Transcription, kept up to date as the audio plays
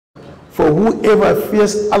For whoever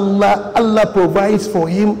fears Allah, Allah provides for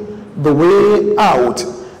him the way out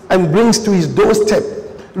and brings to his doorstep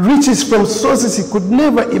riches from sources he could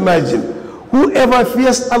never imagine. Whoever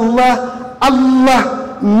fears Allah,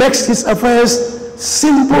 Allah makes his affairs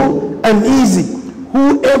simple and easy.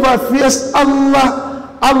 Whoever fears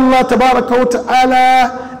Allah, Allah Tabaraka wa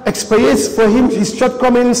Ta'ala expiates for him his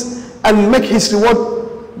shortcomings and make his reward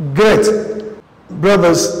great.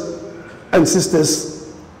 Brothers and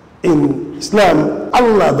sisters in Islam,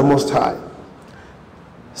 Allah the Most High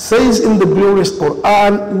says in the glorious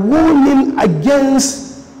Quran, warning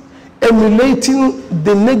against emulating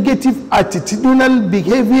the negative attitudinal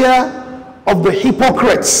behavior of the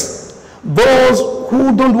hypocrites, those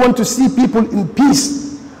who don't want to see people in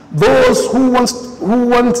peace, those who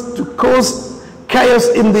want to cause chaos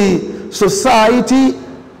in the society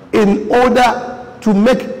in order to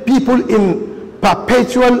make people in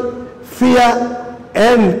perpetual fear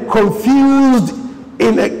and confused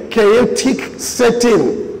in a chaotic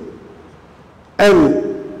setting,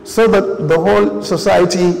 and so that the whole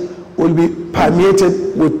society will be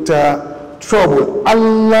permeated with trouble.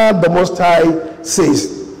 Allah the Most High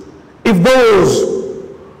says, if those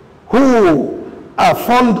who are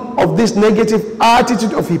fond of this negative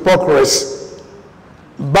attitude of hypocrisy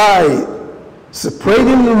by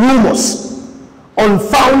spreading rumors,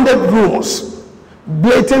 unfounded rumors,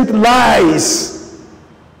 blatant lies,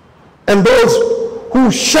 and those who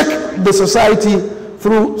shake the society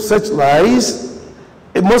through such lies,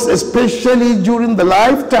 most especially during the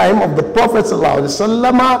lifetime of the Prophet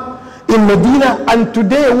ﷺ in Medina, and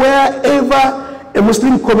today wherever a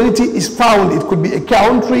Muslim community is found, it could be a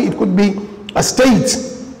country, it could be a state,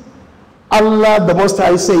 Allah the Most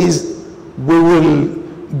High says, we will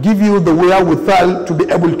give you the wherewithal to be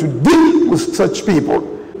able to deal with such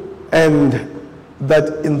people, and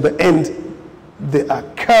that in the end they are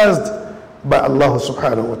cursed by Allah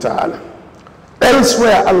subhanahu wa ta'ala.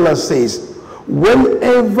 Elsewhere Allah says,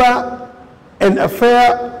 whenever an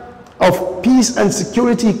affair of peace and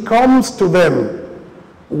security comes to them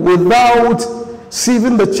without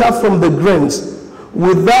sieving the chaff from the grains,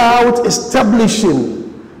 without establishing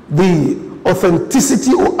the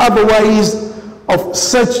authenticity or otherwise of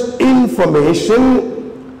such information,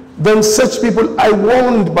 then such people are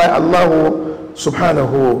warned by Allah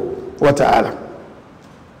subhanahu wa ta'ala.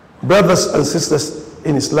 Brothers and sisters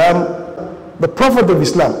in Islam, the Prophet of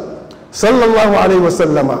Islam sallallahu alayhi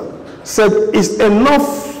wasallam said, it's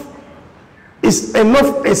enough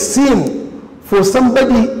a sin for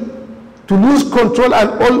somebody to lose control and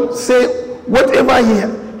all say whatever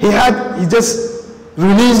he had, he just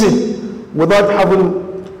release it without having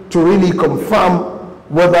to really confirm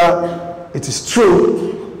whether it is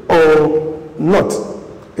true or not.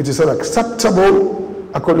 It is unacceptable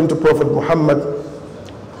according to Prophet Muhammad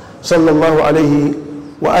sallallahu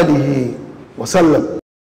alayhi wa alihi wasallam.